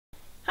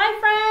Hi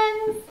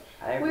friends!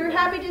 Hi, We're everyone.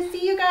 happy to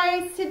see you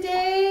guys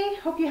today.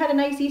 Hope you had a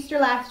nice Easter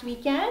last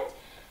weekend.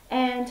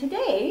 And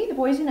today, the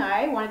boys and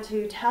I wanted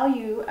to tell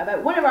you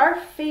about one of our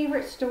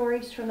favorite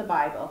stories from the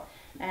Bible.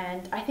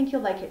 And I think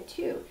you'll like it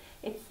too.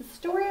 It's the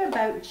story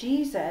about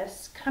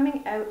Jesus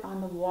coming out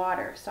on the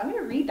water. So I'm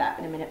going to read that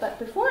in a minute. But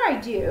before I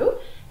do,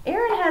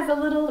 Aaron has a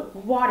little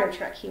water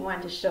trick he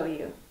wanted to show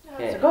you.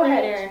 Okay. So go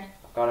ahead, Aaron.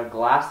 I've got a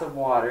glass of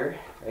water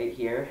right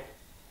here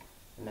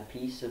and a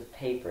piece of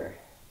paper.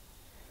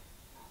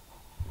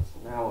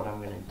 So now what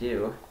I'm going to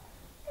do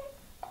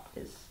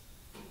is...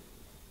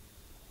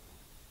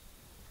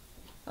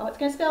 Oh, it's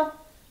going to spill.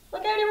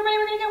 Look out, everybody,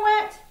 we're going to get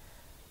wet.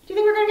 Do you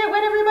think we're going to get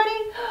wet,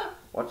 everybody?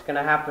 What's going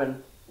to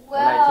happen when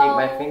I take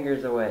my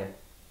fingers away?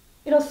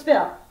 It'll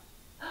spill.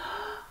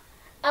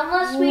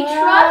 Unless we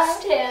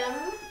trust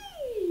him.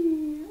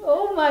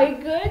 Oh my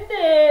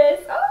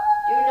goodness. Oh.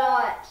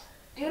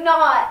 Do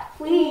not,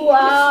 please.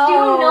 Wow.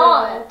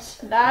 Just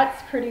do not.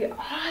 That's pretty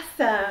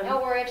awesome.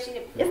 Don't worry, I've seen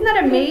it before. Isn't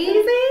that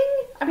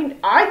amazing? I mean,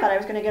 I thought I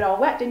was going to get all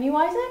wet. Didn't you,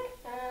 Isaac?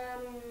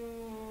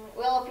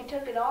 Well, if you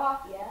took it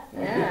off, yeah.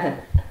 Yeah.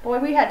 Boy,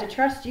 we had to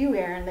trust you,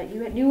 Aaron, that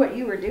you knew what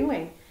you were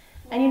doing.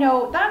 And you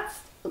know, that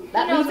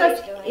leads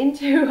us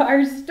into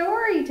our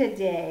story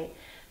today.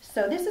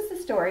 So this is the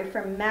story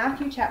from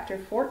Matthew chapter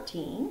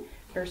 14,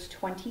 verse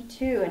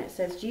 22, and it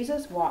says,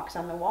 Jesus walks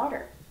on the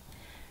water.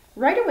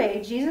 Right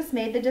away, Jesus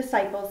made the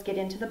disciples get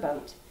into the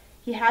boat.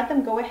 He had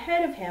them go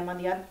ahead of him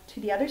to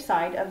the other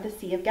side of the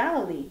Sea of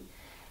Galilee.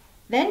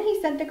 Then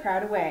he sent the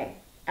crowd away.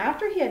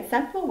 After he had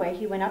sent them away,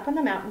 he went up on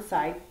the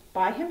mountainside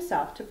by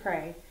himself to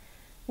pray.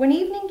 When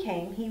evening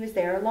came, he was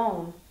there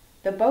alone.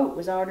 The boat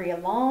was already a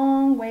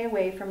long way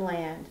away from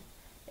land.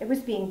 It was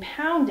being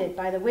pounded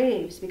by the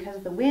waves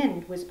because the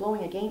wind was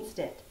blowing against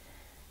it.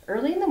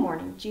 Early in the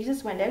morning,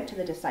 Jesus went out to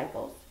the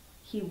disciples.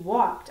 He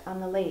walked on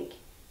the lake.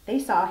 They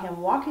saw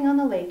him walking on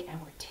the lake and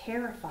were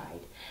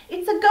terrified.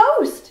 "It's a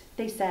ghost,"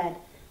 they said,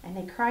 and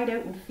they cried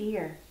out in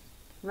fear.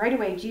 Right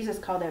away, Jesus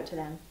called out to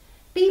them,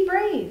 "Be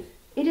brave.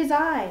 It is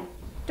I.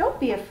 Don't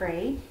be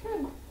afraid."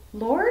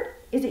 "Lord,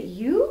 is it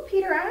you?"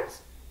 Peter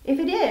asked. "If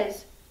it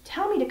is,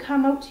 tell me to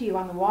come out to you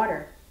on the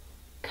water."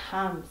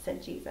 "Come,"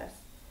 said Jesus.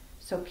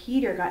 So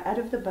Peter got out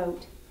of the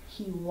boat.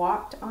 He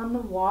walked on the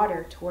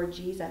water toward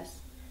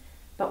Jesus.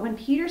 But when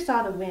Peter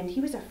saw the wind,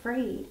 he was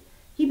afraid.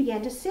 He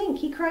began to sink.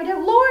 He cried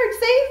out, "Lord,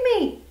 save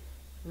me!"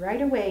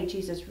 Right away,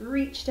 Jesus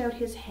reached out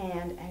his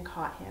hand and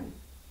caught him.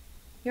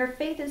 "Your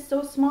faith is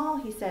so small,"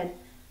 he said.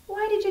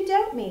 "Why did you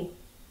doubt me?"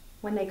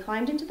 When they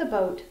climbed into the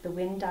boat, the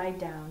wind died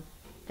down.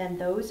 Then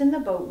those in the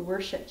boat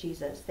worshiped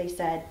Jesus. They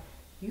said,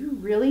 "You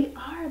really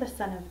are the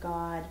Son of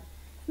God."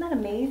 Isn't that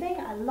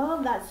amazing? I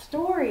love that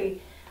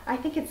story. I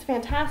think it's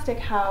fantastic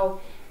how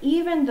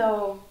even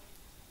though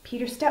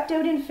Peter stepped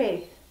out in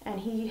faith and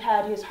he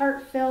had his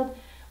heart filled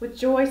with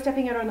joy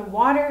stepping out on the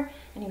water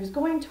and he was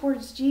going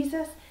towards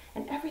Jesus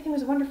and everything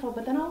was wonderful,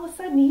 but then all of a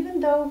sudden, even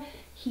though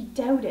he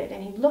doubted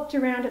and he looked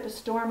around at the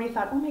storm and he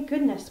thought, "Oh my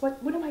goodness, what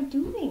am I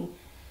doing?"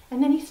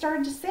 And then he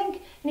started to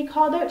sink and he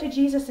called out to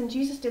Jesus and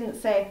Jesus didn't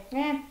say,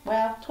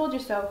 well, told you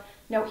so.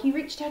 No, he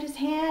reached out his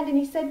hand and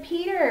he said,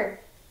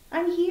 "Peter,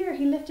 I'm here."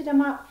 He lifted him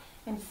up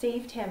and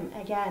saved him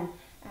again.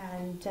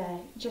 And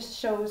just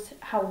shows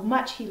how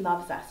much he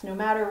loves us. No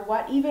matter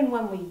what, even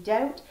when we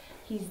doubt,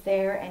 he's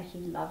there and he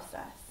loves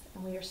us.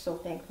 And we are so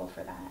thankful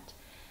for that.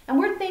 And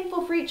we're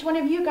thankful for each one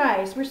of you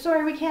guys. We're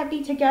sorry we can't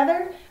be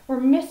together. We're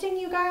missing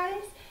you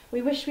guys.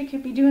 We wish we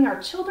could be doing our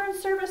children's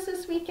service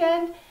this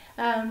weekend.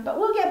 But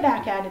we'll get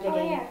back at it again.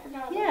 Oh, yeah, I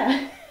forgot.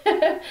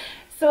 Yeah.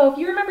 So if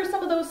you remember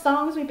some of those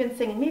songs we've been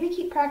singing, maybe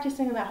keep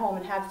practicing them at home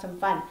and have some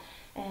fun.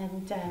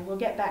 And we'll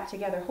get back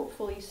together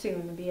hopefully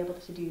soon and be able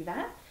to do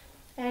that.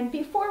 And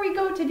before we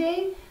go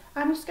today,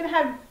 I'm just going to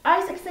have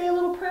Isaac say a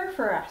little prayer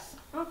for us.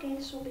 Okay,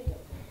 this will be good.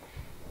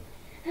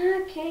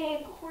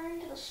 Okay, according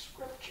to the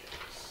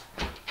scriptures.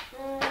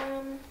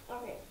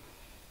 Okay.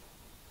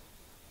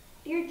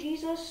 Dear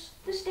Jesus,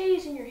 this day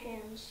is in your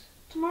hands.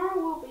 Tomorrow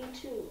will be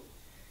too.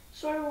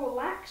 So I will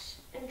relax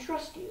and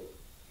trust you.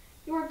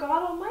 You are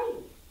God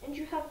Almighty, and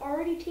you have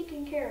already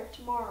taken care of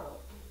tomorrow.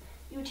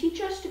 You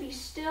teach us to be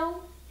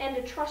still and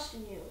to trust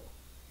in you.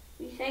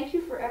 We thank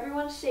you for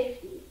everyone's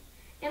safety,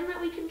 and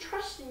that we can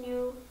trust in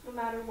you no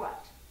matter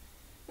what.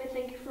 We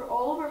thank you for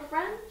all of our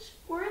friends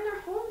who are in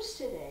their homes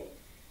today.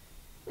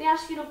 We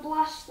ask you to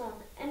bless them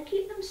and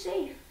keep them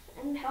safe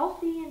and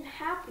healthy and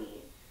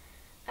happy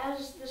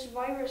as this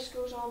virus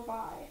goes on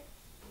by.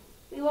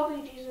 We love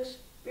you, Jesus,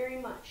 very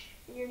much.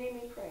 In your name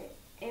we pray.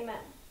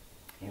 Amen.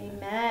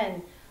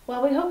 Amen.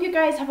 Well, we hope you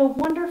guys have a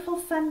wonderful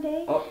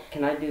Sunday. Oh,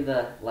 can I do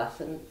the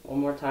lesson one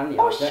more time?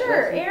 Oh,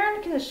 sure. Lesson?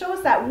 Aaron can show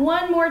us that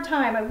one more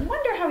time. I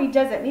wonder how he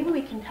does it. Maybe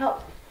we can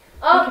help.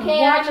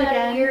 Okay, I'm out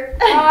of here.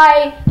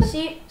 Bye.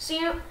 See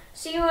you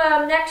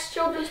next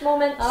children's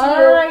moment. See you.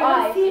 All right,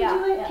 Bye. let's see you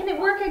do it. Can it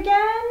work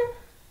again?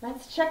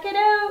 Let's check it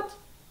out.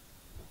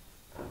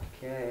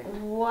 Okay.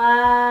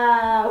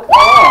 Wow.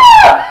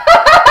 Oh.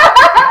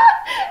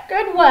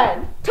 Good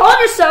one. Told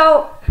you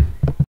so.